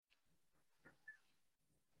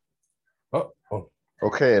Oh,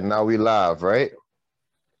 Okay, and now we live, right?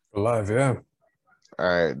 live, yeah. All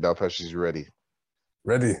right, Delpeshi's ready.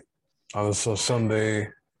 Ready. On this Sunday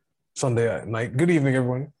night. Good evening,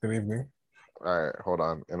 everyone. Good evening. All right, hold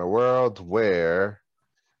on. In a world where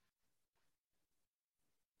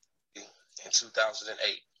in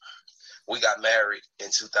 2008. We got married in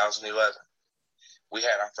 2011. We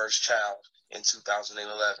had our first child in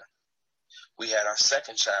 2011. We had our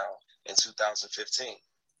second child in 2015.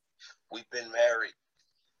 We've been married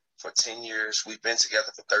for 10 years. We've been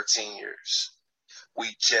together for 13 years.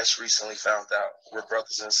 We just recently found out we're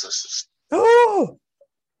brothers and sisters. Oh,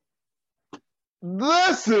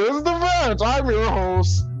 this is the match. I'm your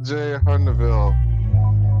host, Jay Hundeville.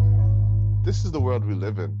 This is the world we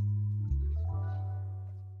live in.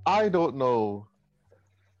 I don't know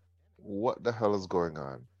what the hell is going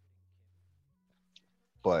on,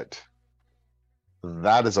 but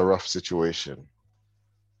that is a rough situation.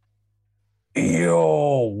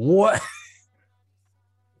 yo, what?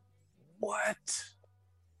 What?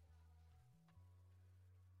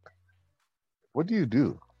 What do you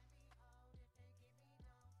do?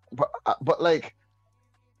 But like,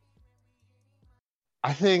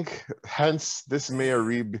 I think hence this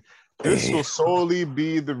this will solely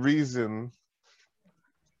be the reason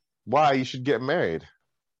why you should get married.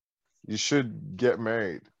 You should get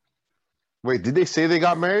married. Wait, did they say they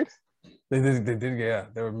got married? They did, yeah.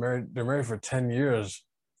 They're married for 10 years,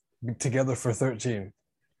 together for 13.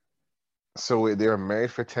 So wait, they were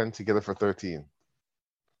married for 10, together for 13.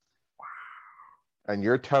 And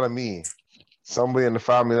you're telling me somebody in the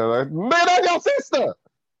family are like, man, that's your sister.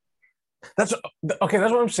 That's okay,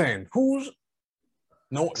 that's what I'm saying.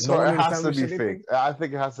 No So one it in the has to family be said fake. anything? I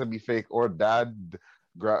think it has to be fake, or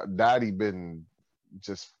daddy been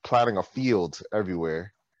just planting a field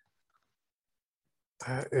everywhere.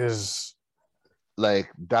 That is Like,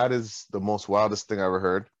 that is the most wildest thing I ever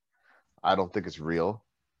heard. I don't think it's real,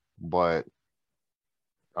 but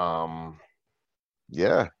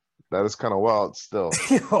yeah, that is kind of wild still.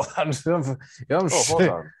 yo, I'm Oh, hold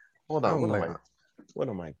on. Hold on. I'm like What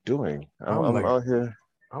am I doing? I'm I'm like out here.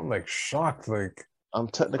 I'm like shocked. Like, I'm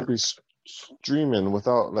technically streaming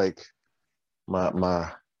without like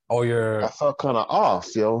my oh, I you're felt kind of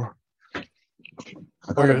off, yo. I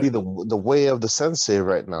oh gotta you're be the way of the sensei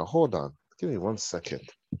right now. Hold on. Give me 1 second.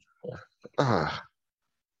 Ah,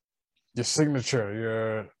 your signature,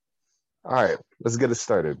 your all right, let's get it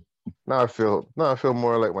started. Now I feel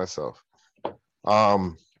more like myself.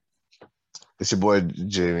 Um, it's your boy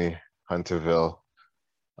Jamie Hunterville.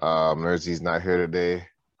 Nerzy's not here today.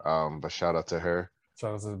 But shout out to her.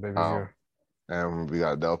 shout out to the baby Um, here. and we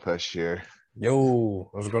got Delpesh here. Yo,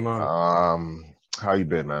 what's going on? How you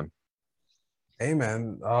been, man? Hey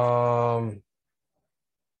man,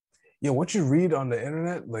 yeah, what you read on the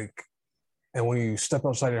internet, like, and when you step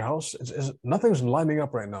outside your house, nothing's lining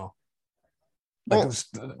up right now. Like,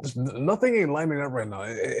 Well, nothing ain't lining up right now.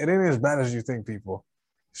 It ain't as bad as you think, people.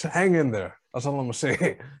 So hang in there. That's all I'm gonna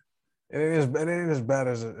say. It ain't as bad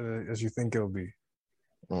as you think it'll be.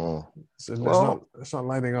 mm, It's well, not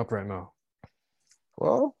lining up right now.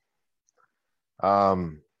 well.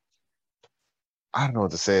 Um, I don't know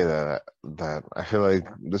what to say. That I feel like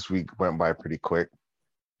this week went by pretty quick.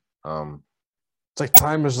 Um, It's like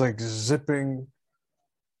time is like zipping.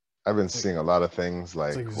 I've been seeing a lot of things It's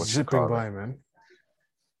like like what you zipping call it, by, man.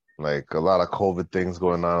 like a lot of COVID things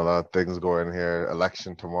going on, a lot of things going here.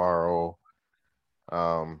 Election tomorrow.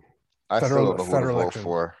 Um, I still don't know who to Federal vote election.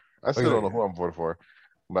 for. I Like, still don't know who I'm voting for,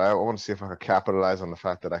 but I want to see if I can capitalize on the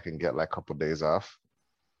fact that I can get like a couple days off,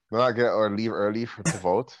 not get or leave early to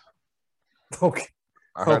vote. okay,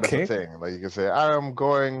 I heard that's a okay, thing. Like you can say, I am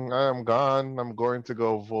gone, I'm going to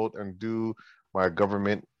go vote and do my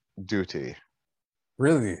government duty.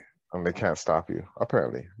 really? And they can't stop you,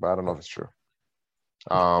 apparently. But I don't know if it's true.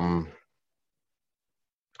 Um,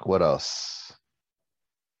 what else?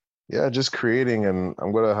 Yeah, just creating, and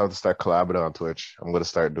I'm gonna have to start collaborating on Twitch. I'm gonna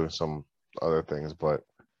start doing some other things, but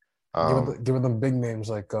um Give it them big names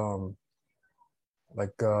I'm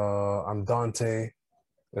Dante.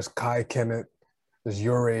 There's Kai Kenneth. There's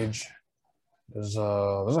Your Age. There's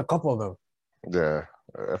a couple of them. yeah,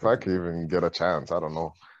 if I could even get a chance, I don't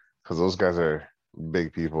know. Because those guys are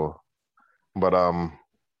big people. But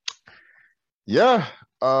yeah,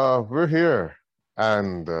 we're here.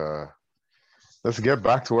 And let's get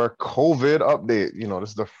back to our COVID update. You know, this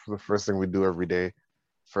is the first thing we do every day.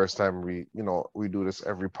 First time we do this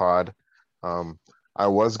every pod. I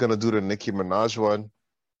was gonna do the Nicki Minaj one,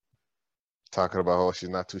 talking about how she's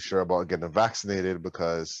not too sure about getting vaccinated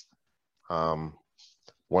because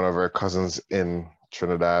one of her cousins in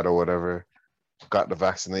Trinidad or whatever got the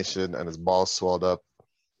vaccination and his balls swelled up,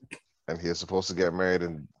 and he was supposed to get married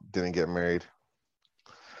and didn't get married.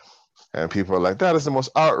 And people are like, that is the most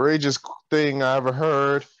outrageous thing I ever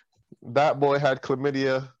heard. That boy had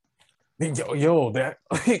chlamydia. Yo,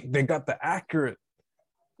 they got the accurate.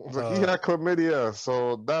 He had chlamydia,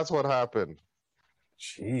 so that's what happened.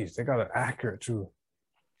 Jeez, they got it accurate too.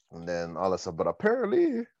 And then all of a sudden, but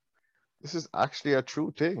apparently, this is actually a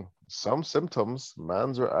true thing. Some symptoms,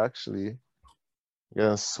 mans are actually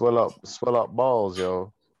gonna swell up balls,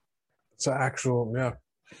 yo. It's an actual, yeah.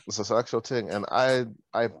 It's an actual thing, and I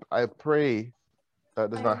pray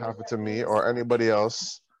that does not happen to me or anybody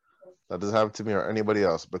else. That doesn't happen to me or anybody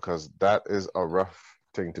else, because that is a rough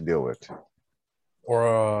thing to deal with.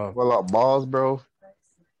 Or swell up balls, bro.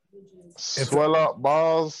 Swell up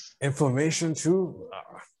balls. Inflammation too.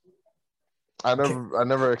 I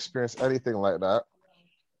never experienced anything like that,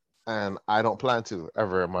 and I don't plan to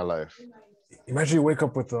ever in my life. Imagine you wake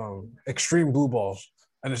up with extreme blue balls,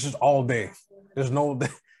 and it's just all day. There's no,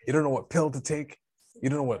 you don't know what pill to take. You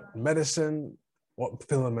don't know what medicine, what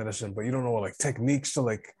pill and medicine, but you don't know what like techniques to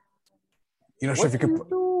like. You know, What if you do could you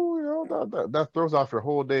do? You know, that throws off your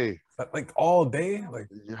whole day. like all day, like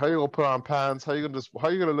How you gonna put on pants? How you gonna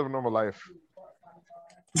live a normal life?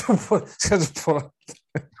 just put.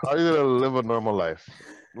 How you gonna live a normal life?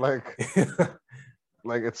 Like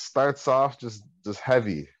it starts off just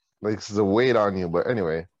heavy, like it's a weight on you. But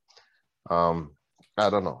anyway, I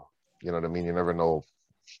don't know. You know what I mean? You never know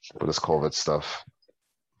with this COVID stuff.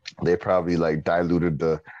 They probably like diluted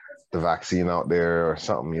the vaccine out there or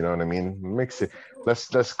something. You know what I mean? Mix it.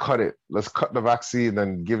 Let's cut it. Let's cut the vaccine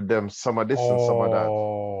and give them some of this and some of that.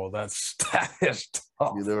 Oh, that is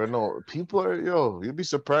tough. You never know. People are you'd be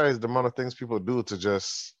surprised the amount of things people do to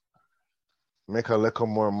just make a little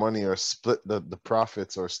more money or split the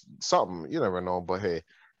profits or something. You never know. But hey,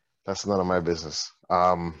 that's none of my business.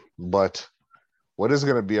 But what is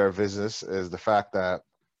going to be our business is the fact that,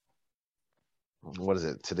 what is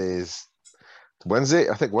it? Today's Wednesday,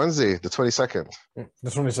 I think Wednesday, the 22nd. The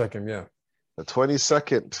 22nd, yeah. The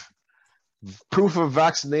 22nd proof of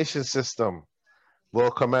vaccination system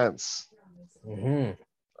will commence. Mm-hmm.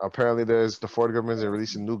 Apparently, the Ford government is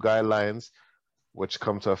releasing new guidelines, which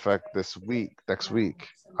come to effect next week.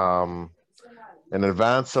 In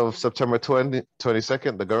advance of September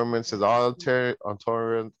 22nd, the government says all Ontario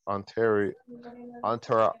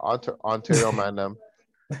man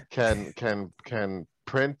can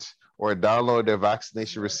print or download their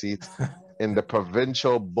vaccination receipts in the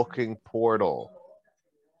provincial booking portal.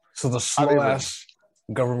 So the slow ass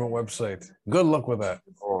government website. Good luck with that.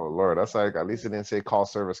 Oh Lord, that's like, at least it didn't say call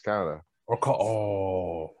Service Canada. Or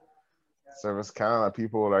call Service Canada,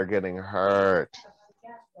 people are getting hurt.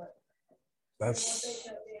 That's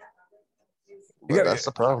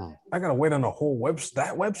the problem. I gotta wait on a whole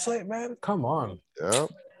that website, man. Come on.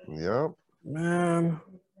 Yep. Man.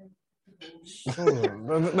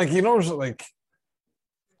 Like, you know, like,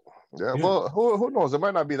 yeah, well, who knows? It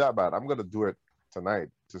might not be that bad. I'm gonna do it tonight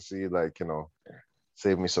to see, like,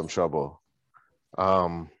 save me some trouble.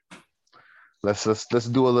 Let's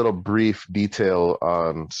do a little brief detail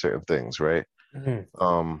on certain things, right?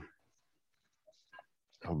 Mm-hmm.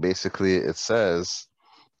 Basically, it says,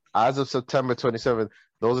 as of September 27th,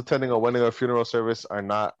 those attending a wedding or funeral service are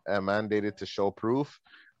not mandated to show proof,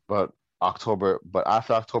 but after October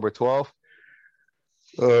 12th,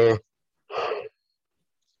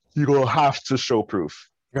 you will have to show proof.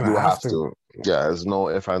 You will have to. Yeah, there's no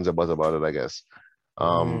ifs, ands, or buts about it, I guess.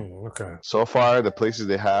 Okay. So far, the places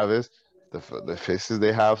they have is the faces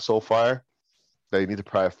they have so far. That you need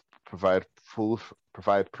to provide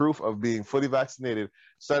proof of being fully vaccinated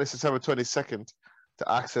starting September 22nd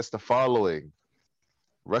to access the following: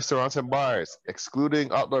 restaurants and bars,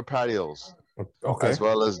 excluding outdoor patios, okay, as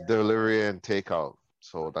well as delivery and takeout.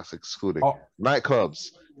 So that's excluding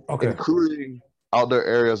nightclubs, okay, including outdoor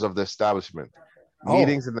areas of the establishment,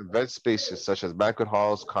 meetings and event spaces such as banquet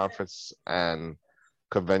halls, conference and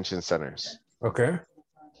convention centers. Okay.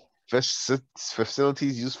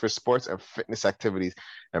 Facilities used for sports and fitness activities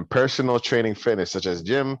and personal training fitness, such as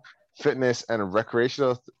gym, fitness, and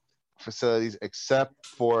recreational facilities, except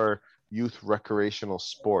for youth recreational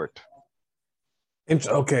sport.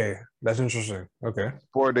 Okay, that's interesting. Okay.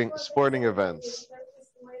 Sporting events,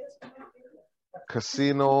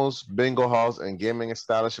 casinos, bingo halls, and gaming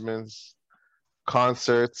establishments,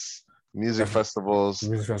 concerts, music festivals,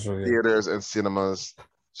 theaters and cinemas,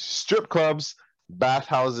 strip clubs,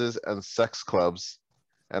 bathhouses and sex clubs,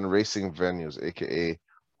 and racing venues, aka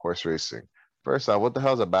horse racing. First off, what the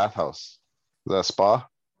hell is a bathhouse? Is that a spa?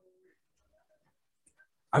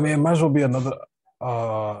 I mean, it might as well be another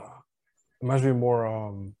reminds me more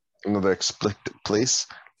Another explicit place.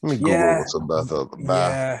 Let me Google yeah, what's a bathhouse.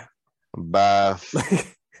 yeah. Bath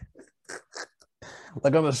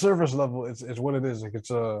Like on the surface level, it's what it is. Like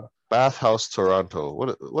it's a bathhouse Toronto.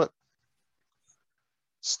 What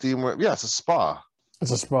steam? Yeah, it's a spa.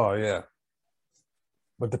 it's a spa, yeah.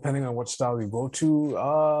 But depending on what style you go to,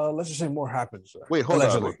 let's just say more happens. Wait, hold on.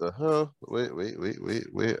 Allegedly. What the hell?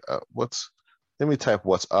 Wait. What's? Let me type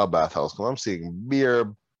what's a bathhouse because I'm seeing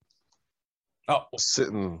beer Oh,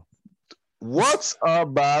 sitting. What's a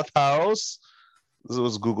bathhouse? This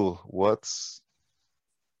was Google. What's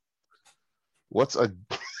a?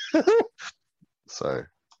 Sorry.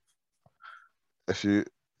 If you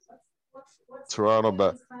Toronto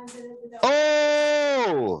bath.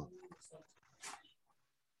 Oh,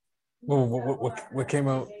 what came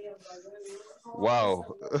out? wow.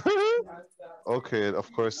 Okay,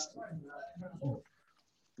 of course.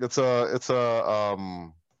 It's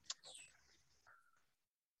a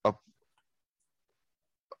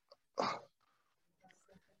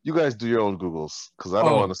you guys do your own Googles because I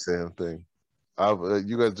don't want Oh, to say anything.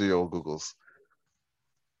 You guys do your own Googles.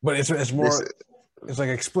 but it's more. It's like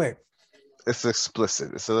explain. It's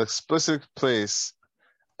explicit. It's an explicit place,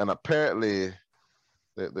 and apparently,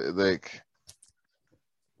 like,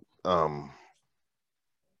 um,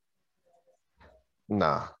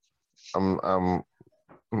 nah, I'm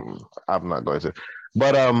I'm not going to.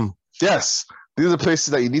 But yes, these are places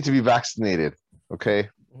that you need to be vaccinated. Okay.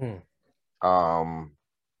 Mm.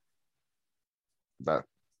 That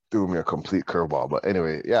threw me a complete curveball. But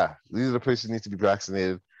anyway, yeah, these are the places you need to be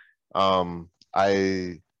vaccinated. Um,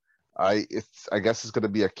 I guess it's gonna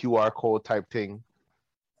be a QR code type thing.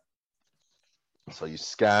 So you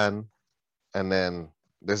scan, and then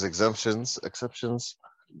there's exceptions.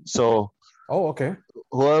 So Oh, okay.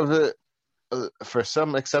 whoever, for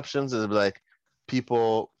some exceptions, is like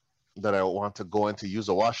people that I want to go in to use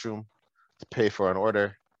a washroom, to pay for an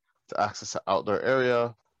order, to access an outdoor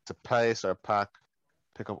area, to place or pack,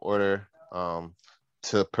 pick up order,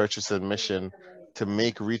 to purchase admission, to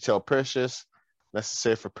make retail purchase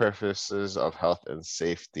necessary for purposes of health and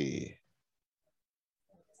safety.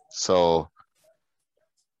 So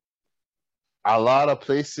a lot of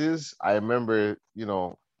places, I remember,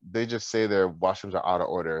 they just say their washrooms are out of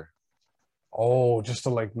order. Oh, just to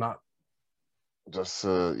like not, Just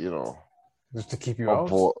to, just to keep you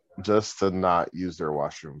out. just to not use their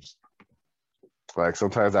washrooms. Like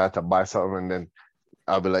sometimes I have to buy something and then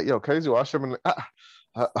I'll be like, yo, can I use your washroom?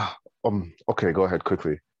 And okay, go ahead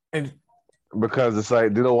quickly. And Because it's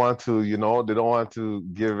like they don't want to, they don't want to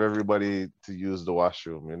give everybody to use the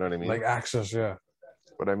washroom. You know what I mean? like access, yeah.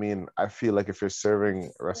 But I mean, I feel like if you're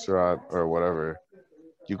serving a restaurant or whatever,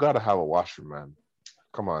 you gotta have a washroom, man.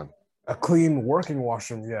 Come on. A clean working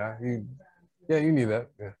washroom, yeah. You need that.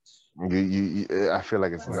 Yeah. I feel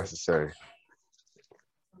like it's necessary.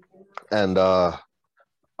 And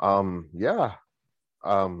yeah.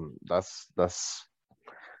 That's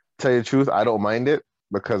tell you the truth, I don't mind it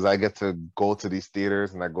because I get to go to these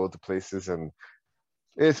theaters and I go to places and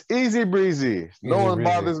it's easy breezy. No one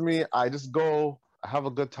bothers me. I just go, I have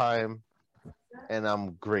a good time, and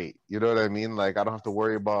I'm great. You know what I mean? Like I don't have to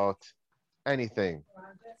worry about anything.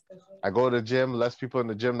 I go to the gym, less people in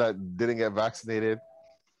the gym that didn't get vaccinated.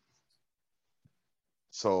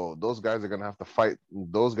 So those guys are gonna have to fight.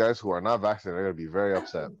 Those guys who are not vaccinated are gonna be very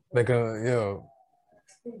upset. Like Oh,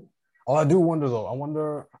 I do wonder though. I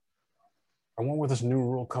wonder with this new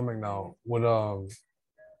rule coming now, would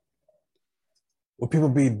people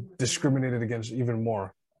be discriminated against even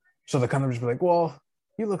more? So they kind of just be like, well,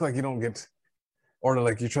 you look like you don't get, or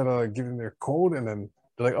like you try to give them their code and then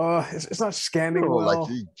they're like, oh, it's not scanning well. Like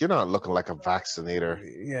you're not looking like a vaccinator.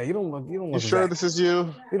 Yeah, you don't look. You sure this is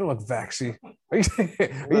you? You don't look vaxy. Are you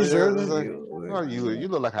sure? Like, no, you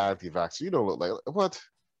look like an anti-vaxxer. You don't look like what?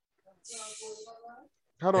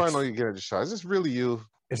 How do I know you get a shot? Is this really you?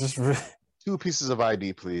 It's just really... 2 pieces of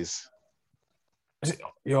ID, please.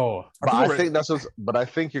 Yo, but I think that's what. But I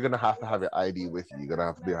think you're gonna have to have your ID with you. You're gonna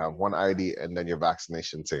have to have one ID and then your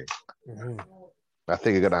vaccination thing. Mm-hmm. I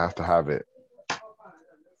think you're gonna have to have it.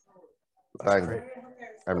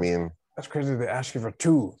 I mean, that's crazy. They ask you for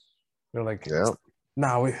 2. They're like, yeah.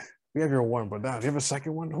 Nah, we have your 1, but now do you have a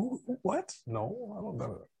second one? Who? What? No, I don't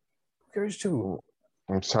know. There's 2.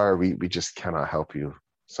 I'm sorry, we just cannot help you.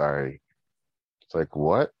 Sorry. It's like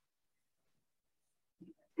what?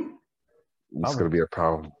 It's gonna be a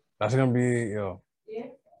problem. That's gonna be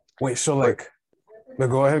Wait, so like,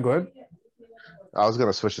 go ahead. I was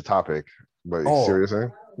gonna switch the topic, but you see what you're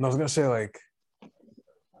saying? No, I was gonna say like,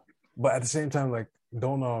 but at the same time, like,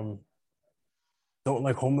 don't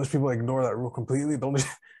like homeless people ignore that rule completely. Don't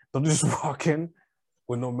they'll just walk in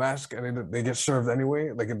with no mask and they get served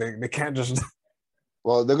anyway. Like they can't just.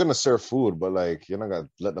 Well, they're gonna serve food, but like you're not gonna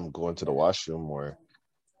let them go into the washroom, or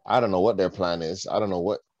I don't know what their plan is. I don't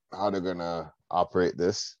know how they're gonna operate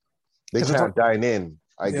this. They can't dine in,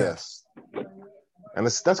 I guess. And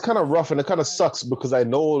that's kind of rough, and it kind of sucks because I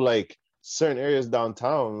know like certain areas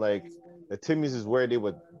downtown, like the Timmy's is where they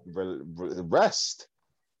would rest.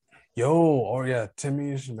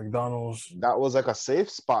 Timmy's, McDonald's. That was like a safe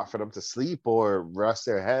spot for them to sleep or rest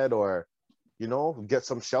their head or, get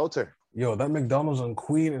some shelter. Yo, that McDonald's on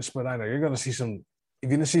Queen and Spadina, you're gonna see some.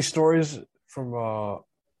 You're gonna see stories from.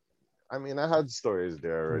 I mean, I had stories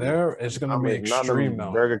there already. There, it's gonna be extreme not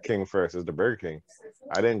now. Burger King first. It's the Burger King.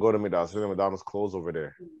 I didn't go to McDonald's. The McDonald's closed over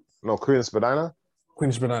there. No, Queen and Spadina. Queen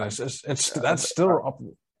and Spadina. That's still up.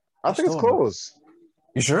 I think it's closed.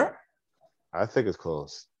 You sure? I think it's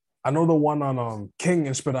closed. I know the one on King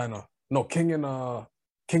and Spadina. No, King and Dufferin.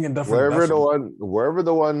 Wherever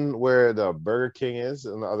the one where the Burger King is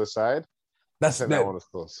on the other side. That one is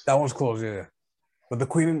closed. That one's closed, yeah. But the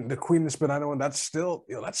Queen and Spadina one, that's still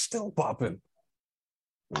popping.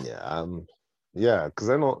 Yeah, because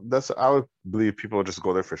I know I would believe people just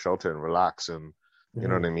go there for shelter and relax and you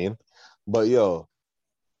know what I mean. But yo,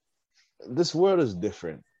 this world is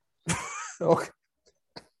different. Okay.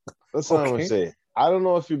 That's what I'm gonna say. I don't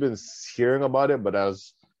know if you've been hearing about it, but I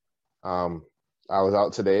was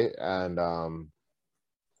out today and I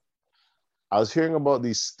was hearing about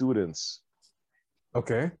these students.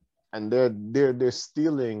 Okay. And they're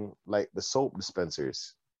stealing like the soap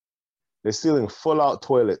dispensers. They're stealing full out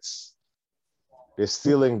toilets. They're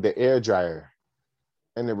stealing the air dryer,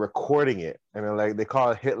 and they're recording it. And they're like, they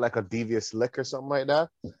call it hit like a devious lick or something like that.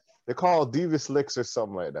 They call it devious licks or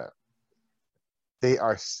something like that. They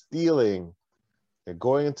are stealing. They're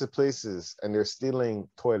going into places and they're stealing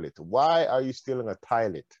toilet. Why are you stealing a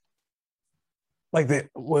toilet? Like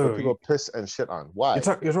people piss and shit on. Why? You're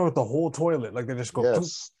talking about the whole toilet. Like they just go.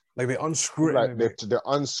 Yes. Like they unscrew it. Like they're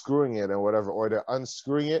unscrewing it and whatever, or they're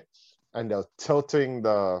unscrewing it and they're tilting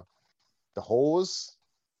the hose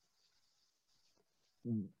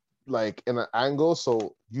like in an angle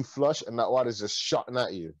so you flush and that water's just shotting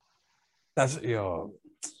at you. That's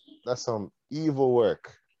some evil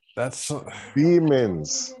work. That's demon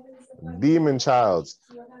childs.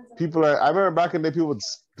 I remember back in the day, people would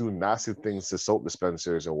do nasty things to soap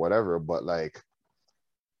dispensers or whatever, but like,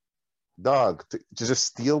 dog, to just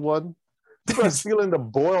steal one? People are stealing the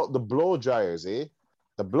blow dryers, eh?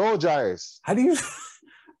 The blow dryers. How do you,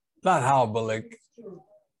 not how, but like,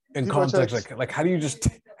 in people context, like how do you just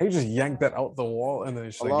yank that out the wall and then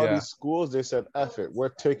it's like, a lot of these schools, they said, F it, we're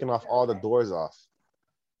taking off all the doors off.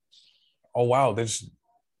 Oh, wow.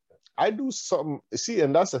 I do something, see,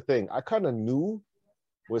 and that's the thing. I kind of knew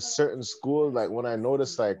with certain schools, like when I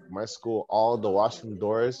noticed like my school, all the washroom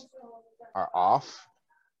doors are off.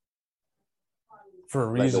 For a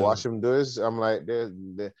reason. Like the washroom doors, I'm like,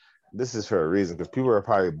 this is for a reason, because people are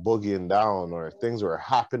probably boogieing down or things were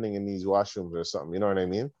happening in these washrooms or something. You know what I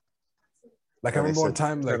mean? Like, I remember one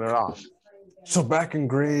time, like, turn it off. So back in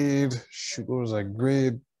grade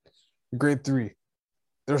 3,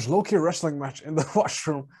 there's low-key wrestling match in the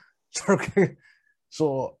washroom.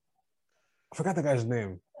 So I forgot the guy's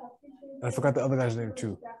name. And I forgot the other guy's name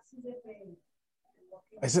too.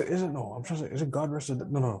 Is it no? I'm trying to say, is it God Rest?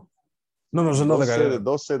 No, there's another guy.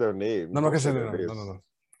 Don't say their name. No, I'm not gonna say their name. No.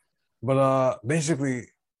 But basically,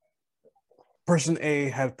 person A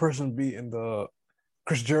had person B in the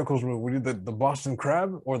Chris Jericho's movie. We did the Boston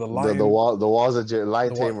Crab or the Lion. The walls of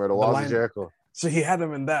Lion Tamer, the walls of Jericho. So he had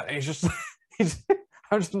him in that, and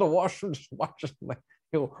I'm just in the washroom just watching, like,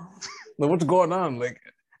 yo, like, what's going on? Like,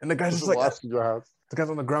 and the guy's just like, the guy's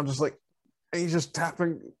on the ground just like, and he's just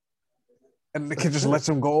tapping, and the kid just lets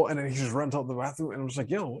him go, and then he just runs out the bathroom, and I'm just like,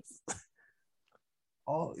 yo,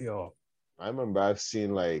 yo. I remember I've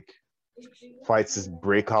seen like fights just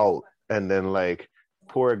break out, and then like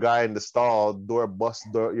poor guy in the stall, door bust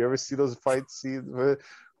door. You ever see those fight scenes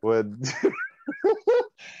when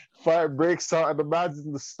fight breaks out and the man's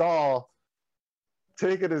in the stall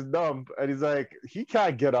taking his dump, and he's like, he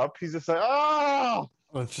can't get up. He's just like, oh,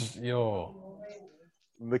 it's just, yo.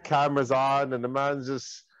 The camera's on, and the man's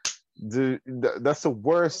just, that's the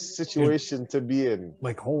worst situation to be in.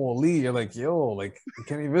 Like, holy, you're like, yo, like, you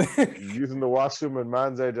can't even. Using the washroom, and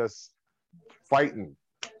man's there just fighting,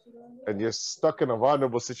 and you're stuck in a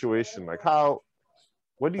vulnerable situation. Like,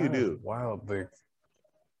 what do you do? Wild, like,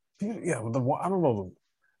 yeah, I don't know,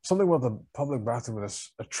 something about the public bathroom that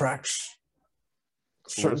attracts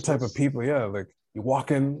certain type of people. Yeah, like you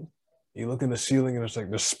walk in, you look in the ceiling, and it's like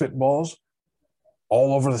there's spitballs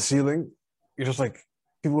all over the ceiling. You're just like,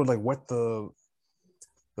 people would like wet the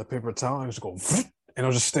paper towel and just go, and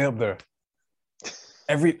it'll just stay up there.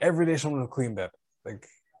 Every day, someone will clean that. Like,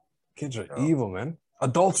 kids are evil, man.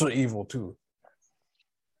 Adults are evil too.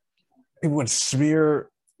 People would smear,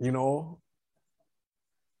 you know,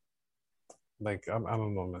 like I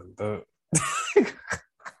don't know, man.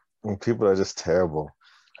 People are just terrible.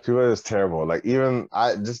 People are just terrible. Like even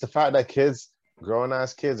just the fact that grown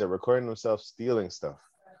ass kids are recording themselves stealing stuff,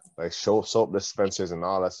 like soap dispensers and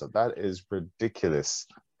all that stuff. That is ridiculous.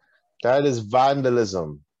 That is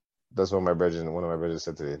vandalism. That's what one of my brothers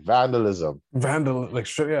said today. Vandalism.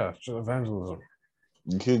 Vandalism.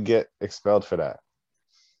 You could get expelled for that.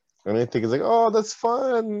 And they think it's like, oh, that's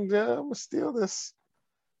fun. Yeah, I'm gonna steal this.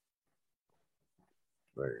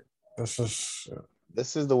 Like,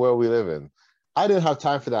 this is the world we live in. I didn't have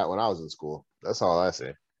time for that when I was in school. That's all I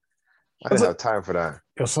say. I didn't have time for that.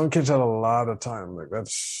 Yo, some kids had a lot of time. Like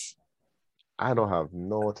I don't have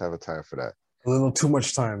no type of time for that. A little too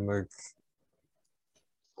much time. Like,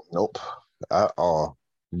 nope, at all.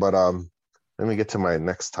 But let me get to my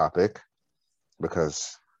next topic,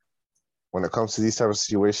 because when it comes to these type of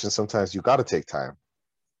situations, sometimes you got to take time.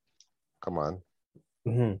 Come on.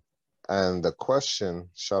 Mm-hmm. And the question,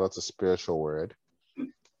 shout out to Spiritual Word.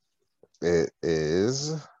 It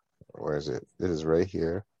is, where is it? It is right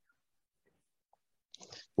here.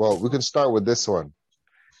 Well, we can start with this one.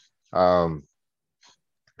 Can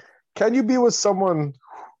you be with someone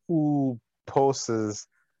who posts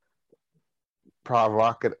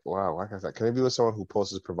provocative? Wow, like I said, can you be with someone who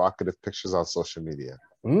posts provocative pictures on social media?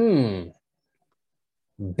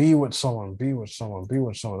 Be with someone. That's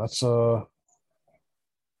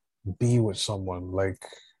be with someone. Like,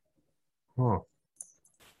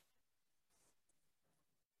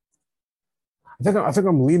 I think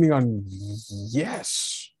I'm leaning on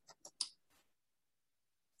yes.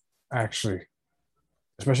 Actually,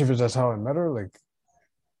 especially if that's how I met her. Like,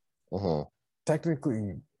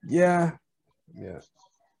 technically, yeah.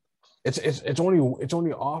 It's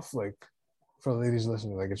only off, like, for the ladies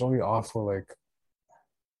listening. Like, it's only off for, like,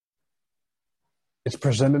 it's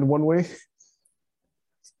presented one way.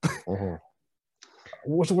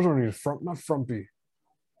 What's the word? Not frumpy,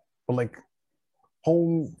 but like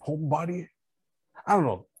homebody. I don't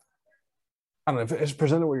know. If it's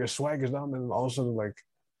presented where your swag is down, then all of a sudden, like,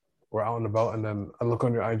 we're out and about, and then I look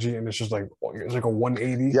on your IG and it's just like it's like a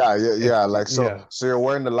 180. Yeah. So you're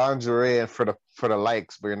wearing the lingerie and for the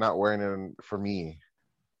likes, but you're not wearing it for me.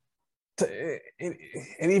 And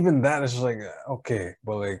even that is just like, okay,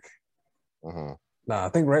 but like, nah. I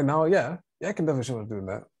think right now, yeah, I can definitely see what's doing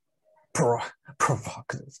that.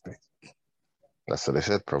 Provocative thing. That's what they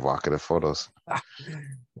said. Provocative photos.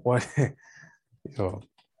 What? Yo,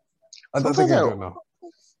 I don't think I do it now.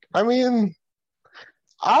 I mean,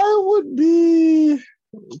 I would be,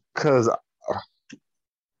 because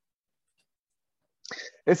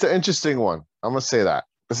it's an interesting one. I'm gonna say that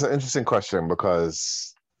it's an interesting question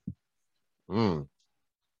because there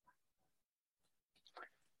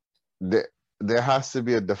has to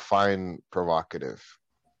be a defined provocative.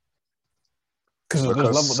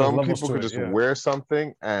 Because some people could just wear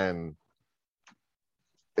something and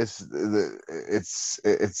it's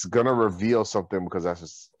gonna reveal something because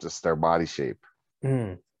that's just their body shape.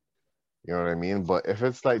 You know what I mean? But if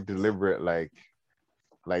it's like deliberate, like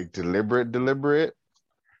deliberate,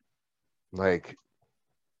 like,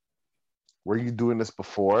 were you doing this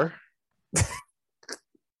before?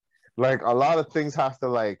 Like, a lot of things have to,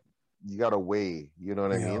 like, you gotta weigh. You know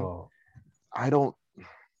what I mean? I don't.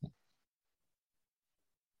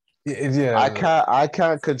 I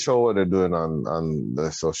can't control what they're doing on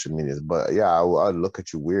the social medias, but yeah, I'd look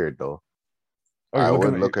at you weird though. I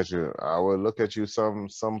would look at you some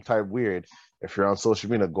type weird if you're on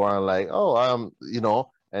social media going like, oh,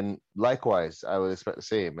 and likewise, I would expect the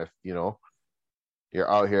same if you're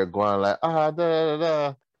out here going like,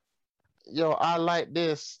 yo, I like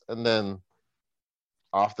this, and then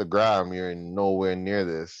off the gram you're nowhere near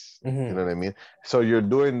this. You know what I mean? So you're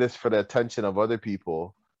doing this for the attention of other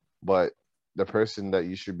people, but the person that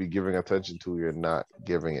you should be giving attention to, you're not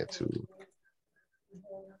giving it to.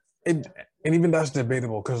 And even that's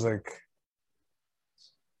debatable because, like,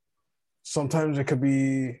 sometimes it could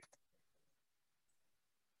be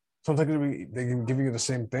they can give you the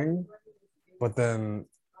same thing, but then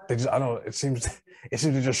they just, I don't know, it seems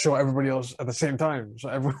to just show everybody else at the same time. So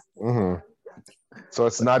everyone. So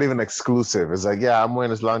it's not even exclusive. It's like, yeah, I'm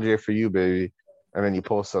wearing this lingerie for you, baby, and then you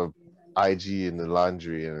post a IG in the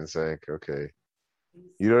laundry, and it's like, okay,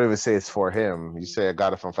 you don't even say it's for him. You say I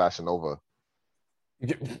got it from Fashion Nova.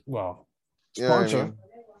 Well, sponsor. You know what I mean?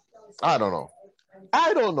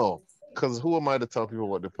 I don't know. because who am I to tell people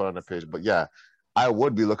what to put on their page? But yeah, I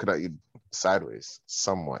would be looking at you sideways,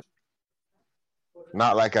 somewhat.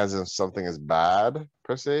 Not like as if something is bad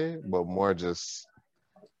per se, but more just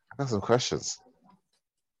I got some questions.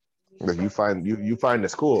 Like you find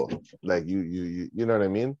this cool, like you know what I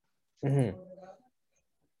mean. Mm-hmm.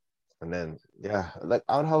 And then yeah, like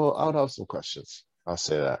I would have some questions. I'll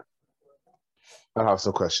say that. I'll have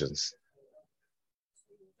some questions.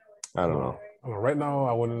 I don't know. Right now,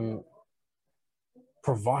 I wouldn't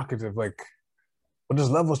provocative. Like, but there's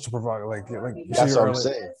levels to provoke. Like you That's see what I'm early,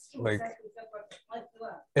 saying. like,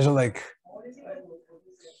 is it like?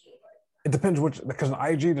 It depends which, because on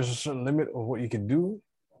IG there's a certain limit of what you can do,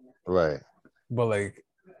 Right. but like,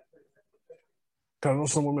 'cause I know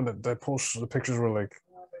some women that post the pictures where like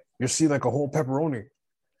you see like a whole pepperoni,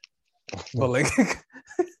 but like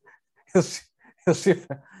you'll see, you'll see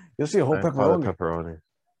you'll see a whole I call it pepperoni, pepperoni.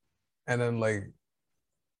 and then like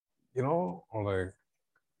or like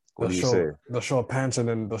What do you say? they'll show pants, and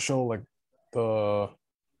then they'll show like the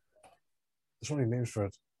there's so many names for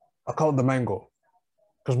it. I'll call it the mango.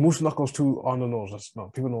 Because moose knuckles too on the nose. That's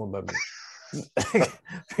not people know what that means.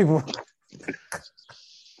 People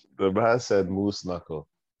The man said moose knuckle.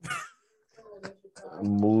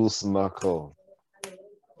 Moose knuckle.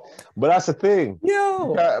 But that's the thing.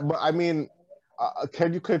 Yo. But I mean,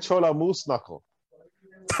 can you control a moose knuckle?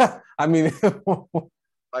 I mean,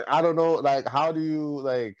 Like I don't know. Like how do you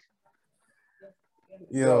like?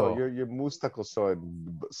 Yo, your moose knuckle showing.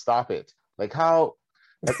 Stop it. Like how?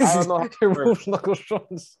 Like I don't know. Your moose knuckles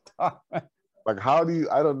showing. Stop. Like how do you?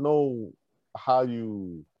 I don't know how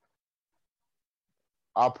you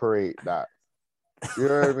operate that. You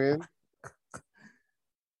know what I mean?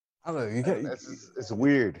 I don't know. You can't. It's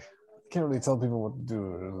weird. You can't really tell people what to do.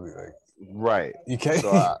 Really, like right. You can't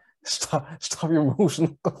so stop your moose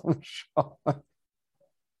knuckle from showing.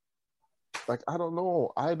 Like I don't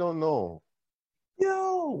know.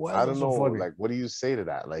 Yo, I don't know. Funny? Like, what do you say to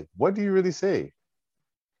that? Like, what do you really say?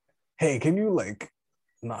 Hey, can you like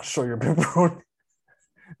not show your pepperoni?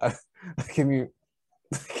 Can you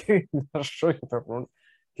not show your pepperoni?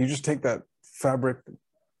 Can you just take that fabric?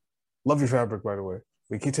 Love your fabric, by the way.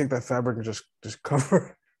 We can take that fabric and just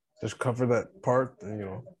cover that part,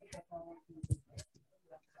 and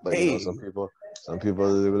But hey. Some people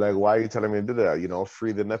they be like, "Why are you telling me to do that?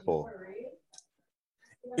 Free the nipple."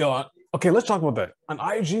 Yo, okay, let's talk about that. On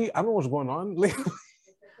IG, I don't know what's going on lately,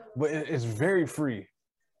 but it's very free.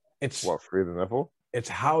 It's what, free the nipple? It's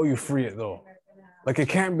how you free it though. Like it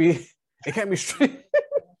can't be straight.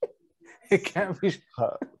 It can't be.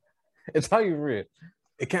 It's how you free it.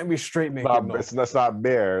 It can't be straight naked. That's not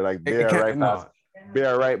bare. Like bare right now.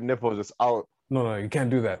 Bare right nipple just out. No, you can't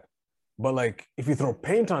do that. But like if you throw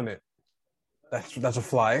paint on it, that's a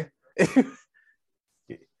fly.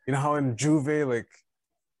 You know how in Juve, like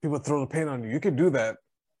people throw the paint on you. You can do that,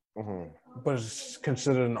 but it's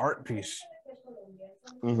considered an art piece.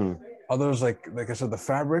 Others, like I said, the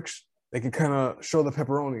fabrics, they can kind of show the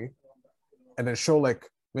pepperoni, and then show like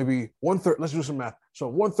maybe 1/3. Let's do some math.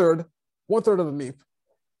 So 1/3 of the meat,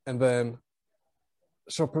 and then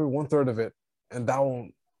show probably 1/3 of it, and that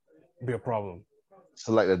won't be a problem.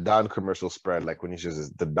 So like the Don commercial spread, like when you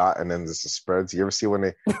just the dot and then there's the spreads. You ever see when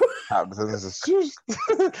they have this? You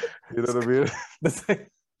know what I mean? The thing,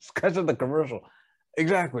 scratch at the commercial.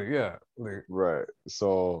 Exactly. Yeah. Right.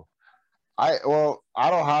 So I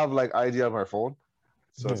don't have like IG on my phone,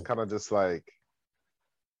 so it's kind of just like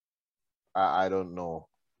I don't know.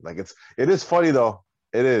 Like it is funny though.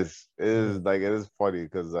 It is like it is funny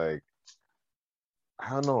because like I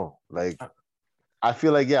don't know. Like I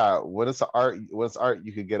feel like when it's art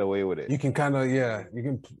you can get away with it. You can kind of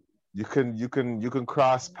you can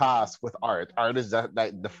cross paths with art. Art is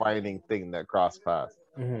that defining thing that cross paths.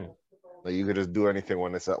 Like you could just do anything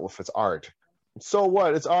if it's art. So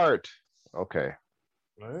what? It's art. Okay.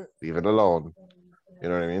 Right. Leave it alone. You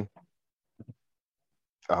know what I mean?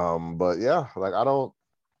 But yeah, like I don't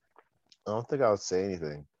think I would say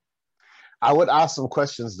anything. I would ask some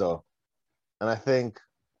questions though. And I think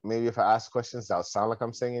maybe if I ask questions that would sound like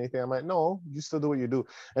I'm saying anything, I'm like, no, you still do what you do.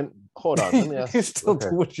 And hold on, let me ask you still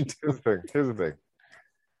do what you do. Here's the thing.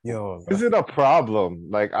 Yo, is it a problem?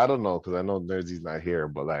 Like, I don't know, because I know Nerdsy's not here,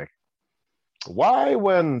 but like, why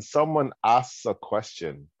when someone asks a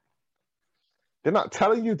question, they're not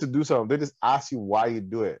telling you to do something, they just ask you why you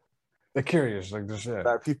do it. They're curious, like this. Yeah.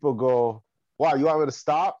 That people go, wow, you want me to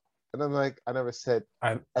stop? And I'm like, I never said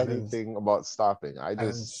anything about stopping. I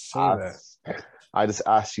just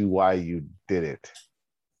asked you why you did it.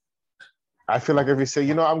 I feel like if you say,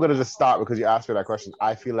 I'm going to just stop because you asked me that question,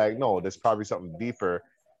 I feel like, no, there's probably something deeper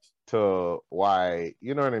to why,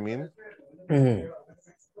 you know what I mean? Mm-hmm.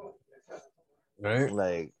 Right?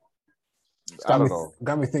 Like, It's I don't know.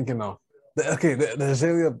 got me thinking now. The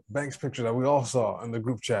Azalea Banks picture that we all saw in the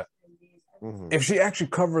group chat. Mm-hmm. If she actually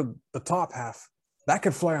covered the top half, that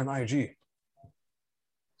could fly on IG.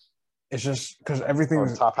 It's just because everything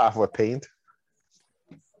On top half with paint.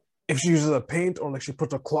 If she uses a paint or like she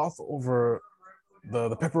puts a cloth over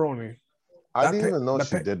the pepperoni, I didn't even know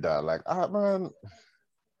she did that. Like, man,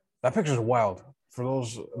 that picture is wild. For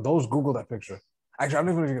those Google that picture. Actually, I don't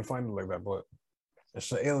even know if you can find it like that, but it's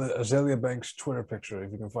the Azalea Banks Twitter picture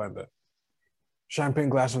if you can find that. Champagne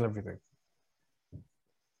glass and everything.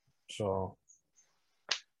 So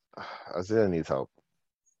Azalea needs help.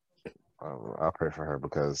 I'll pray for her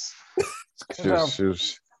because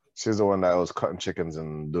she's the one that was cutting chickens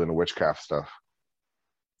and doing the witchcraft stuff.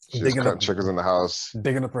 She was cutting chickens in the house,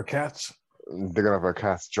 digging up her cats,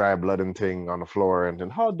 dry blood and thing on the floor, and then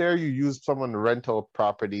how dare you use someone's rental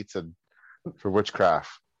property for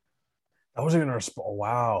witchcraft? That wasn't even her spot.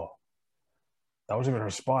 Wow, that wasn't even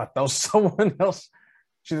her spot. That was someone else.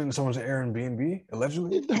 She did someone's Airbnb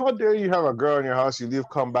allegedly. How dare you have a girl in your house? You leave,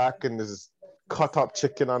 come back, and there's cut up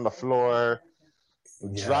chicken on the floor,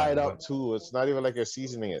 dried up too. It's not even like you're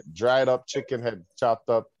seasoning it. Dried up chicken head chopped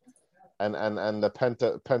up, and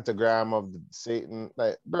the pentagram of Satan.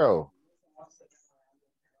 Like, bro.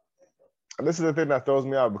 And this is the thing that throws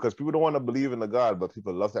me out because people don't want to believe in the God, but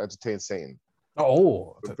people love to entertain Satan.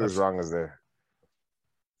 Oh, what is wrong is there?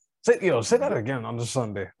 Say that again on the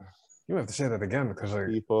Sunday. You have to say that again because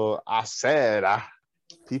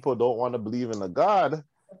people don't want to believe in the God,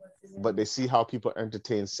 but they see how people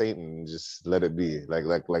entertain Satan and just let it be. Like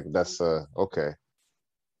that's okay.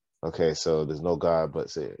 Okay, so there's no God, but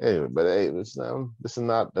that's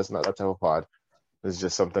not that type of pod. It's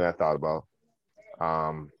just something I thought about.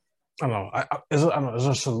 I don't know. Is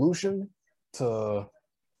there a solution to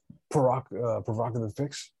provocative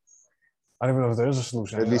fix? I don't even know if there is a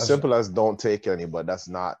solution. It'd be simple as don't take any, but that's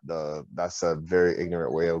a very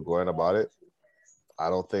ignorant way of going about it. I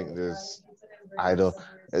don't think I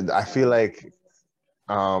feel like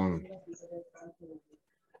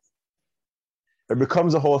it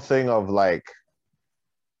becomes a whole thing of like,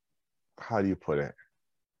 how do you put it?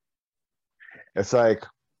 It's like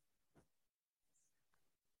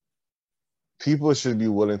people should be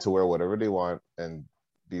willing to wear whatever they want and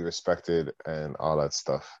be respected and all that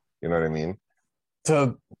stuff. You know what I mean?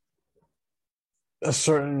 To a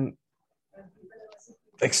certain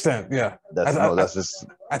extent, yeah. I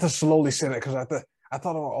have to slowly say that because I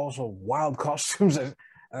thought of also wild costumes, and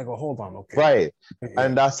I go, hold on, okay. Right. Yeah.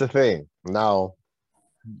 And that's the thing. Now,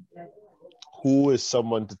 who is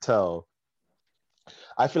someone to tell?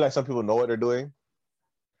 I feel like some people know what they're doing.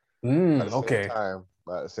 At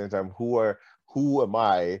the same time, who am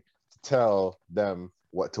I to tell them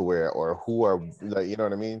what to wear or who are, like, you know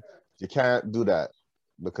what I mean? You can't do that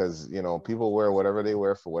because, you know, people wear whatever they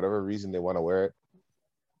wear for whatever reason they want to wear it.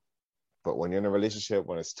 But when you're in a relationship,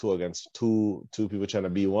 when it's two against two people trying to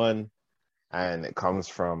be one, and it comes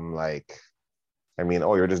from like, I mean,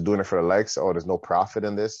 oh, you're just doing it for the likes. Oh, there's no profit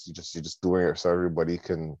in this. You're just doing it so everybody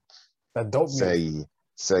can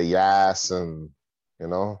say yes, and you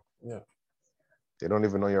know, they don't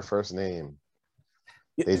even know your first name.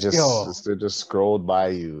 They just scrolled by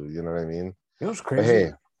you. You know what I mean? You know what's crazy?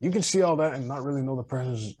 Hey, you can see all that and not really know the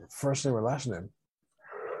person's first name or last name.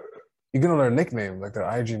 You can know their nickname, like their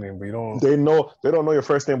IG name, but you don't. They don't know your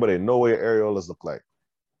first name, but they know what your areolas look like.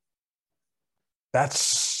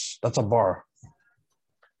 That's a bar.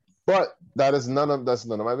 But that's none of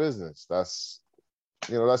my business. That's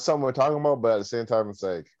that's something we're talking about, but at the same time, it's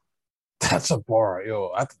like that's a bar,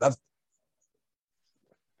 yo. I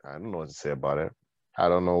don't know what to say about it. I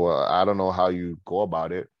don't know how you go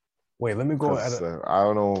about it. Wait, let me go I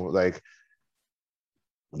don't know, like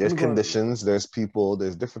there's conditions, there's people,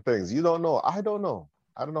 there's different things. You don't know. I don't know.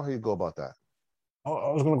 I don't know how you go about that. I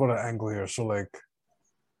was gonna go to angle here. So like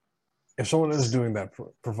if someone is doing that,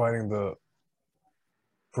 providing the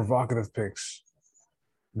provocative pics,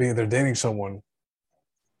 being they're dating someone,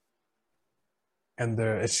 and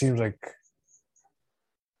it seems like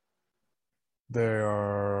they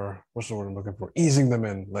are, what's the word I'm looking for? Easing them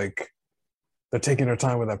in, like they're taking their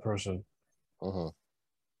time with that person.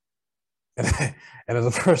 And as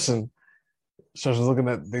a person starts looking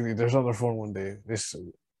at, there's on their phone one day, they're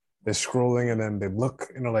scrolling and then they look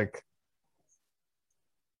and they're like,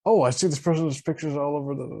 oh, I see this person's pictures all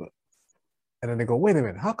over and then they go, wait a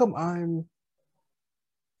minute, how come I'm,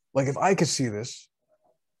 like if I could see this,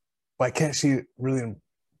 but I can't see it really in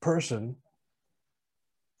person,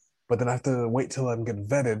 but then I have to wait till I get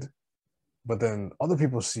vetted but then other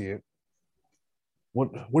people see it.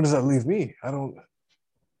 What does that leave me? I don't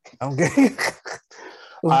get it.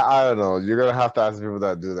 I don't know. You're gonna have to ask people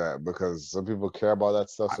that do that because some people care about that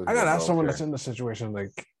stuff. Some I people gotta ask don't someone care. that's in the situation.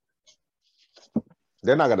 Like,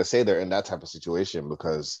 They're not gonna say they're in that type of situation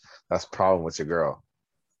because that's a problem with your girl.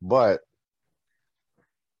 But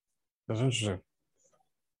that's interesting.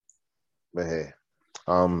 hey,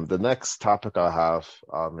 the next topic I have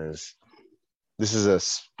is this is a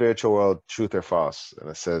spiritual world truth or false, and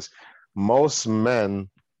it says most men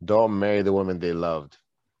don't marry the woman they loved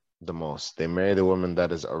the most. They marry the woman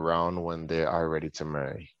that is around when they are ready to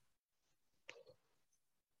marry.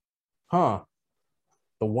 Huh?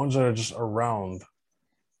 The ones that are just around.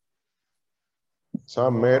 So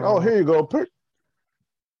I'm married. Oh, here you go.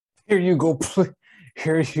 Here you go.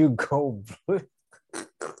 Here you go.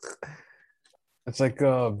 It's like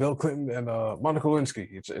Bill Clinton and Monica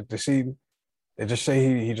Lewinsky. They just say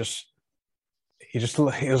he was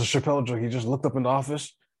a Chappelle joke. He just looked up in the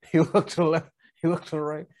office. He looked to the left. He looked to the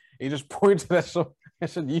right. He just pointed at some. I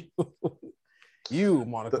said, "You,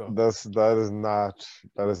 Monica. That is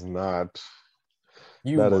not.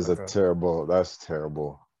 You, That is Monica." terrible. That's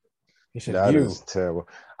terrible. He said, That "You." is terrible.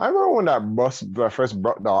 I remember when that first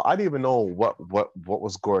broke down. I didn't even know what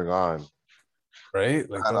was going on. Right?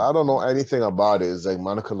 Like And I don't know anything about it. It's like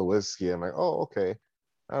Monica Lewinsky. I'm like, oh, okay.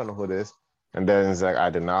 I don't know who it is. And then it's like, I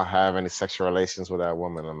did not have any sexual relations with that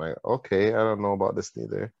woman. I'm like, okay, I don't know about this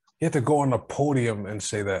neither. you have to go on a podium and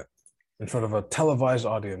say that in front of a televised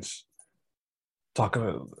audience,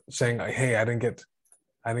 saying, "Hey, I didn't get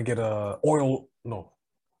I didn't get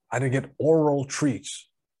oral treats."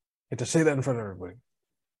 You have to say that in front of everybody.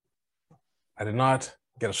 I did not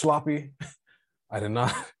get a sloppy. I did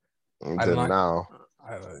not. I did Then not. now,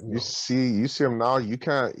 you see him now. You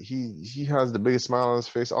can't. He has the biggest smile on his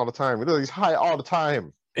face all the time. He looks like he's high all the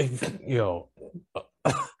time. Yo,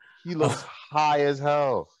 He looks high as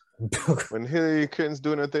hell. When Hillary Clinton's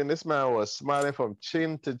doing her thing, this man was smiling from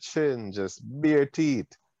chin to chin, just bare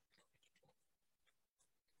teeth.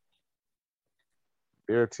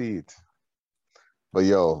 Bare teeth. But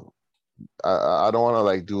yo, I don't want to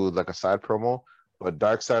like do like a side promo, but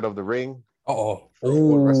Dark Side of the Ring. oh,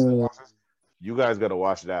 you guys gotta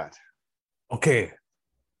watch that. Okay.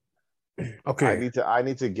 I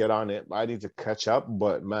need to get on it. I need to catch up,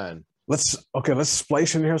 but man. Let's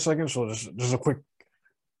splice in here a second. So just a quick.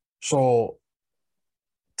 So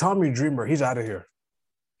Tommy Dreamer, he's out of here.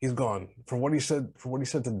 He's gone. From what he said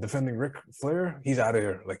to defending Ric Flair, he's out of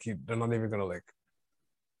here. Like they're not even gonna like.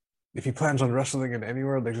 If he plans on wrestling in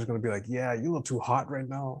anywhere, they're just gonna be like, "Yeah, you look too hot right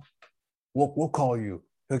now. We'll call you.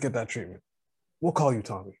 He'll get that treatment. We'll call you,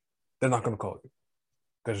 Tommy." They're not gonna call you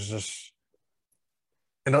because it's just.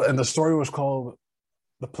 And the story was called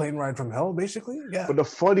 "The Plane Ride from Hell," basically. Yeah. But the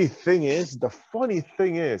funny thing is,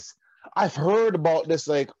 I've heard about this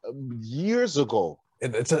like years ago.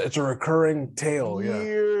 It's a recurring tale.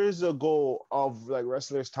 Years ago of like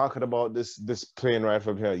wrestlers talking about this plane ride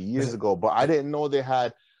from hell years ago, but I didn't know they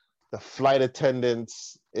had the flight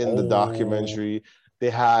attendants in the documentary. They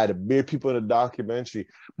had mere people in the documentary.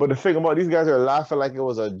 But the thing about these guys are laughing like it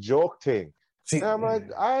was a joke thing. See, and I'm like,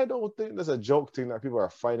 I don't think there's a joke thing that people are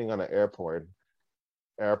fighting on an airport,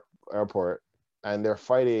 and they're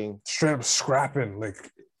fighting straight up scrapping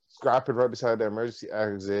right beside the emergency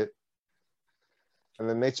exit. And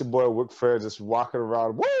the Nature Boy Ric Flair just walking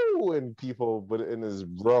around, woo, and people but in his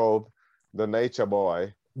robe, the Nature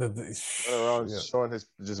Boy, showing his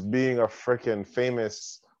just being a freaking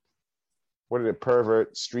famous,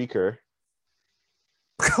 pervert streaker.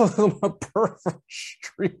 Call him a pervert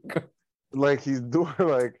streaker. Like he's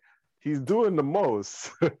doing the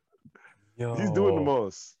most. Yo. He's doing the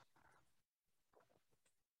most.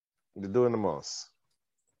 They're doing the most.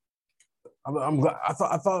 I'm glad. I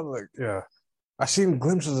thought like, yeah. I seen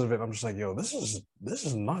glimpses of it. I'm just like, yo, this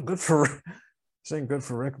is not good for. This ain't good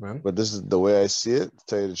for Rick, man. But this is the way I see it. To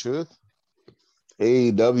tell you the truth,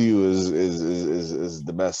 AEW is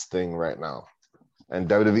the best thing right now, and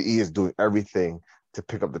WWE is doing everything to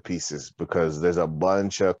pick up the pieces because there's a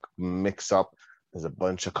bunch of mix up, there's a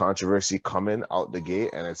bunch of controversy coming out the gate,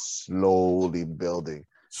 and it's slowly building.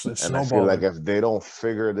 And I feel like if they don't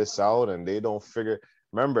figure this out and they don't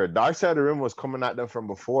remember, Dark Side of the Ring was coming at them from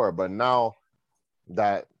before, but now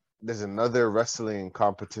that there's another wrestling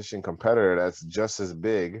competition competitor that's just as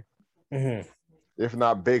big, if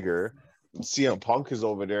not bigger. CM Punk is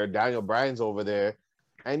over there, Daniel Bryan's over there.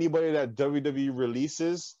 Anybody that WWE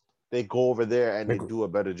releases, they go over there and they do a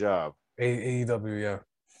better job. AEW, yeah.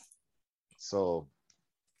 So,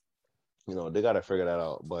 they got to figure that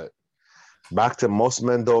out. But Back to most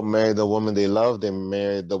men don't marry the woman they love; they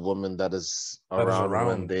marry the woman that is That is around when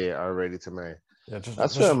around. they are ready to marry. Yeah,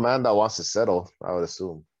 That's for a man that wants to settle. I would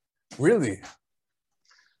assume. Really?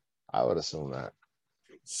 I would assume that.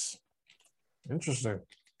 Interesting.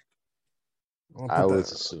 I would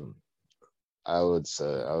assume. I would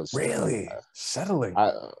say. Really settling.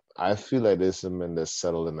 I feel like there's some men that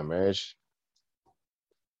settle in the marriage.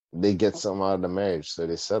 They get something out of the marriage, so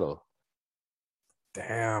they settle.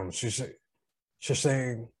 Damn, she's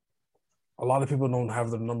saying a lot of people don't have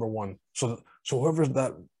the number one. So whoever's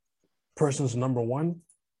that person's number one,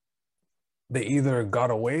 they either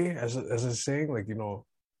got away, as it's saying, like, you know,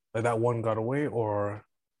 like that one got away, or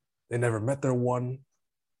they never met their one,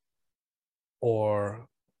 or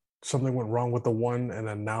something went wrong with the one, and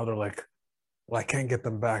then now they're like, well, I can't get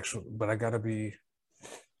them back, but I gotta be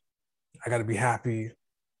happy.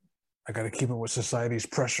 I gotta keep it with society's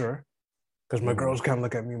pressure, because my girls can't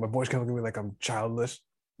look at me, my boys can't look at me like I'm childless,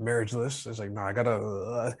 marriageless. It's like, no, I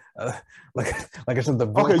gotta like I said, the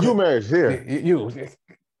Bill okay, you married here. You.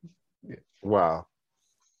 Wow.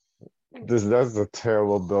 That's a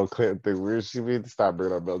terrible Bill Clinton thing. We should need to stop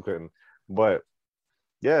bringing up Bill Clinton. But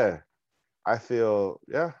yeah, I feel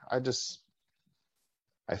like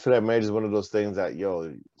marriage is one of those things that,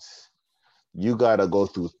 yo, you gotta go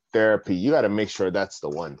through therapy. You gotta make sure that's the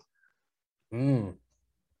one. The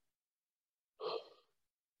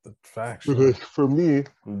facts. For me,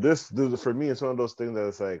 it's one of those things that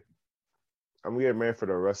it's like, I'm gonna get married for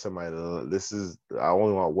the rest of my life. I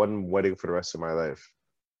only want one wedding for the rest of my life.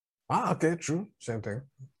 Ah, okay, true. Same thing.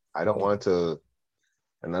 I don't want to,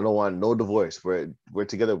 and I don't want no divorce. We're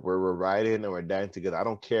together. We're riding and we're dying together. I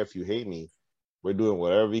don't care if you hate me. We're doing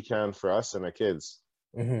whatever we can for us and our kids.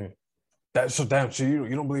 Mm-hmm. So you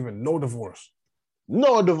don't believe in no divorce?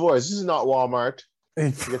 No divorce. This is not Walmart.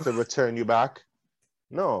 You get to return you back.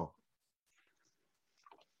 No.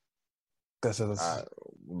 But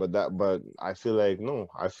I feel like no.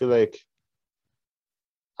 I feel like,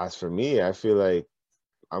 as for me, I feel like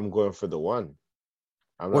I'm going for the one.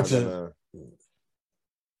 I'm not gonna.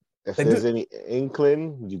 If there's any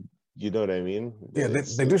inkling, you know what I mean? Yeah,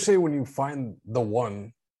 they do say when you find the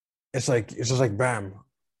one, it's just like bam,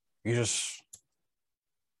 you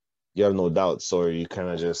have no doubts, or you kind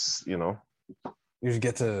of just, you just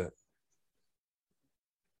get to.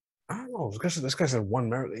 I don't know. This guy said one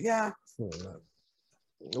marriage. Yeah.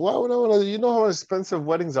 Why would I want to? You know how expensive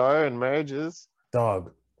weddings are and marriages?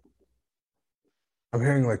 Dog. I'm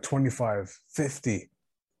hearing like 25, 50.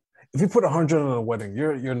 If you put 100 on a wedding,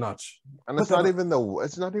 you're nuts. And it's not even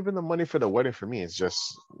the money for the wedding for me. It's just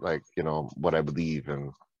like, what I believe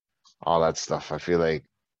and all that stuff. I feel like,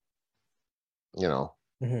 you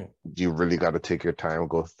really got to take your time,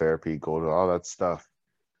 go to therapy, go to all that stuff.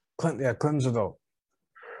 Cleanse it out.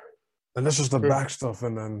 And this is the back stuff.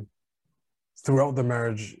 And then throughout the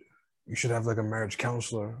marriage, you should have like a marriage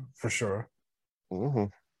counselor for sure. Mm-hmm.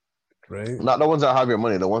 Right? Not the ones that have your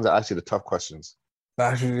money, the ones that ask you the tough questions.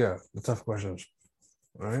 Actually, yeah, the tough questions.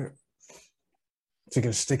 Right? So you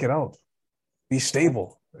can stick it out. Be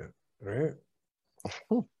stable. Right?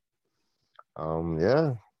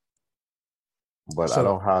 Yeah. But I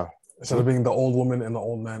don't have. Instead of being the old woman and the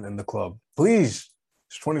old man in the club. Please.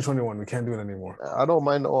 It's 2021. We can't do it anymore. I don't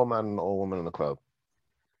mind the old man and the old woman in the club.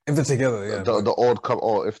 If they're together, yeah. The old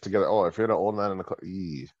couple, if together. Oh, if you're the old man in the club.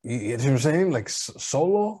 You know what I'm saying? Like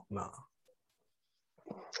solo? No.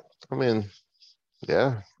 I mean,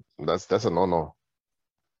 yeah. That's a no-no.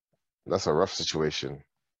 That's a rough situation.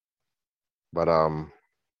 But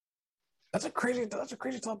that's a crazy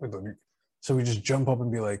topic though. So we just jump up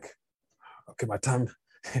and be like, okay, my time's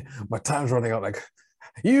running out. Like,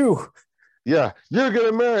 you're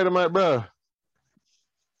getting married. I'm like, bro.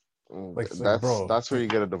 Bro, that's where you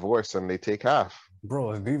get a divorce and they take half. Bro,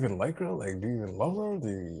 like, do you even like her? Like, do you even love her? Do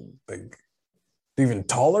you even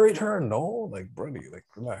tolerate her? No, like, buddy, like,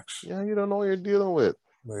 relax. Yeah, you don't know what you're dealing with.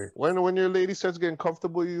 Like, when your lady starts getting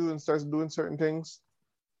comfortable with you and starts doing certain things,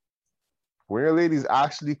 when your lady's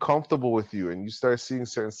actually comfortable with you and you start seeing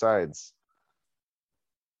certain sides,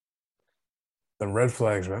 the red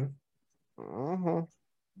flags, man. Mm-hmm.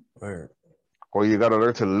 Like, or you gotta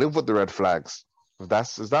learn to live with the red flags. Is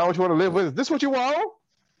that what you want to live with? Is this what you want?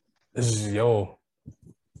 This is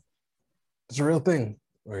it's a real thing.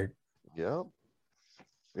 Like, yeah,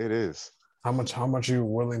 it is. How much are you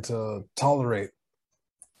willing to tolerate?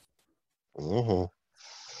 Mm-hmm.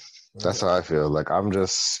 That's how I feel. Like, I'm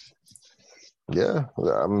just, yeah,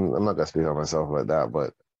 I'm not gonna speak on myself like that,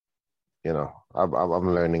 but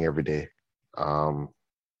I'm learning every day.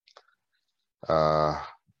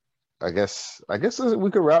 I guess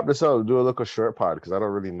we could wrap this up, do a little short pod, because I don't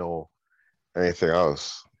really know anything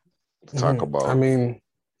else to talk I about? mean,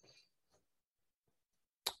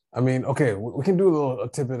 okay, we can do a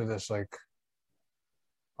tidbit of this, like,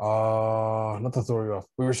 not to throw you off.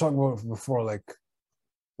 We were talking about before, like,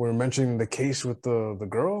 we were mentioning the case with the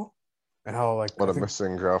girl and how, like, What I a think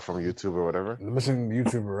missing girl from YouTube or whatever. the missing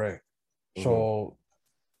YouTuber, right? Mm-hmm. So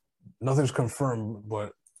nothing's confirmed,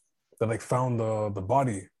 but they like found the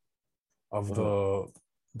body of Mm-hmm.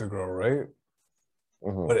 the girl, right?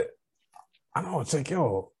 Mm-hmm. But I don't know. It's like,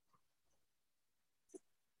 yo,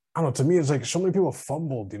 I don't know. To me, it's like so many people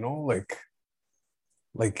fumbled,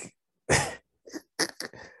 like,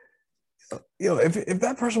 yo, if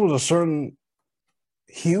that person was a certain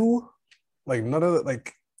hue, like none of the,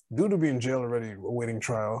 like, dude to be in jail already awaiting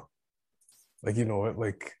trial, like you know it,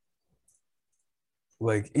 like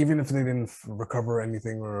even if they didn't recover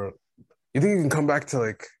anything, or you think you can come back to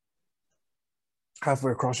like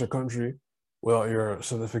halfway across your country without your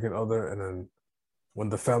significant other, and then when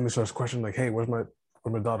the family starts questioning, like, hey, where's my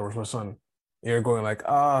daughter, where's my son? And you're going like,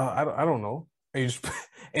 I don't know. And you just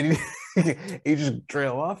and you just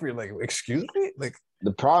trail off. You're like, excuse me? Like,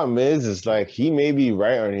 The problem is like he may be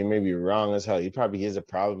right or he may be wrong as hell. He probably has a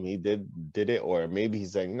problem. He did it, or maybe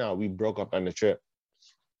he's like, no, we broke up on the trip.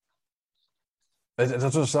 that's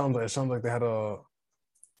what it sounds like. It sounds like they had a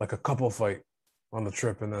couple fight on the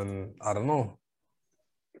trip, and then I don't know,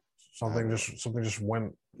 something just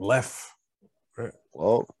went left. Right?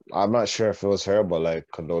 Well, I'm not sure if it was her, but like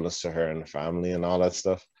condolence to her and the family and all that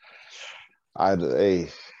stuff. Hey,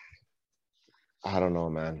 I don't know,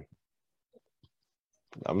 man.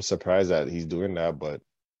 I'm surprised that he's doing that, but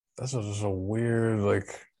That's just a weird, like,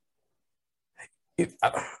 I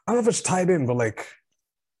don't know if it's tied in, but like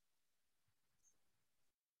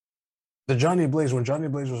the Johnny Blaze, when Johnny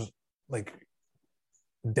Blaze was like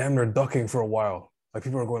damn near ducking for a while, like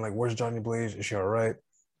people are going like, "Where's Johnny Blaze? Is she all right?"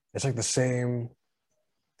 It's like the same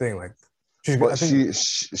thing. Like, I But think,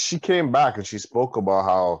 she came back and she spoke about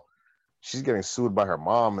how she's getting sued by her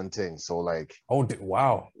mom and things. So like oh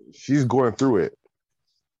wow, she's going through it.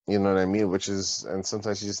 You know what I mean? Which is, and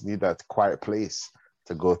sometimes you just need that quiet place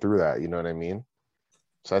to go through that. You know what I mean?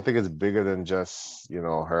 So I think it's bigger than just,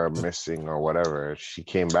 her missing or whatever. She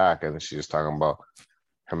came back and she's just talking about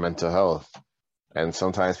her mental health. And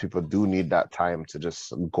sometimes people do need that time to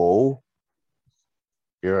just go.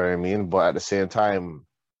 You know what I mean? But at the same time,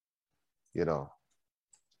 you know,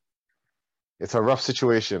 it's a rough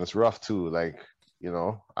situation. It's rough too. Like,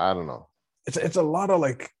 I don't know. it's a lot of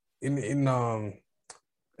like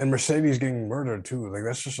in Mercedes getting murdered too. Like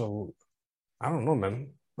that's just I don't know, man.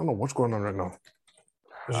 I don't know what's going on right now.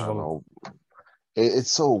 I don't know.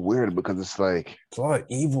 It's so weird because it's like it's a lot of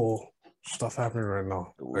evil stuff happening right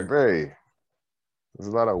now. Like, there's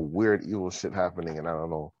a lot of weird, evil shit happening, and I don't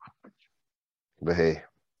know. But hey,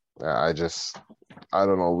 I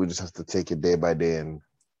don't know. We just have to take it day by day and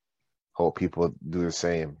hope people do the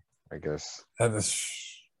same, I guess. that is,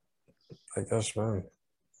 I guess, man.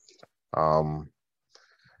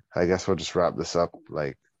 I guess we'll just wrap this up.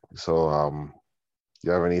 Like, so,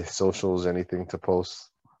 you have any socials, anything to post?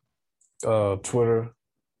 Twitter,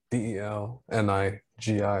 DELNIGIRO.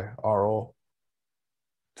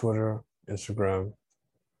 Twitter, Instagram.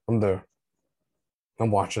 I'm there.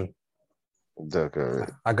 I'm watching. Okay.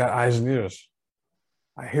 I got eyes and ears.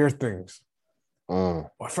 I hear things. Mm.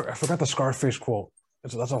 Oh, I forgot the Scarface quote.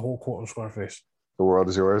 That's a whole quote on Scarface. The world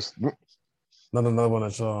is yours. Another one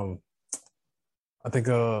that's I think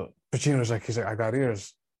Pacino's like, he's like, I got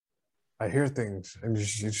ears. I hear things, and it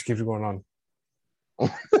just keeps going on.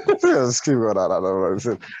 Just keep going on. I don't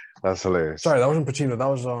know. That's hilarious. Sorry, that wasn't Pacino. That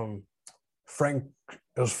was Frank.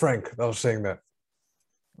 It was Frank that was saying that.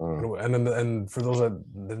 And then and for those that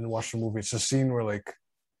didn't watch the movie, it's a scene where like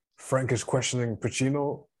Frank is questioning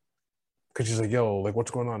Pacino because he's like, "Yo, like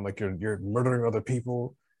what's going on? Like you're murdering other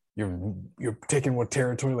people. You're taking what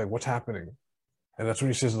territory? Like what's happening?" And that's when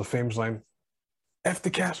he says the famous line, "F the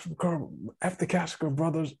Castro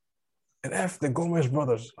brothers, and F the Gomez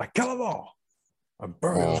brothers. I kill them all. I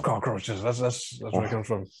burn those cockroaches." That's where it comes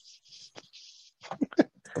from.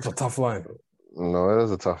 That's a tough line. No, it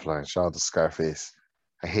is a tough line. Shout out to Scarface.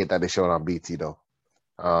 I hate that they show it on BT though.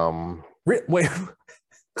 Wait,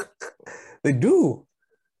 they do.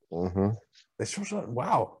 Mm-hmm. They show that.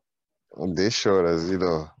 Wow. They showed us,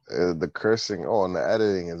 the cursing. Oh, and the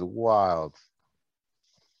editing is wild.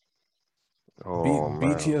 Oh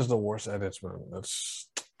BT man, is the worst edits, man.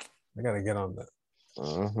 I gotta get on that.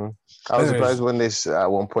 Mm-hmm. I was surprised when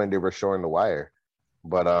at one point they were showing The Wire,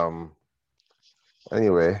 but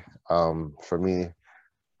anyway, for me,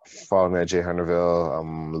 follow me at Jay Hunterville,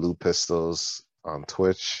 Lou Pistols on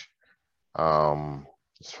Twitch.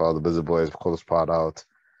 Just follow the Busy Boys, close pod out.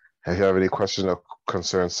 If you have any questions or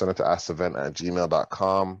concerns, send it to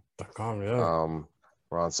askevent@gmail.com. Yeah.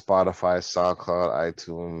 We're on Spotify, SoundCloud,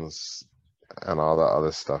 iTunes, and all that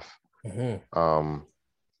other stuff. Mm-hmm.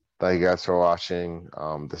 Thank you guys for watching.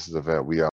 This is the Event. We are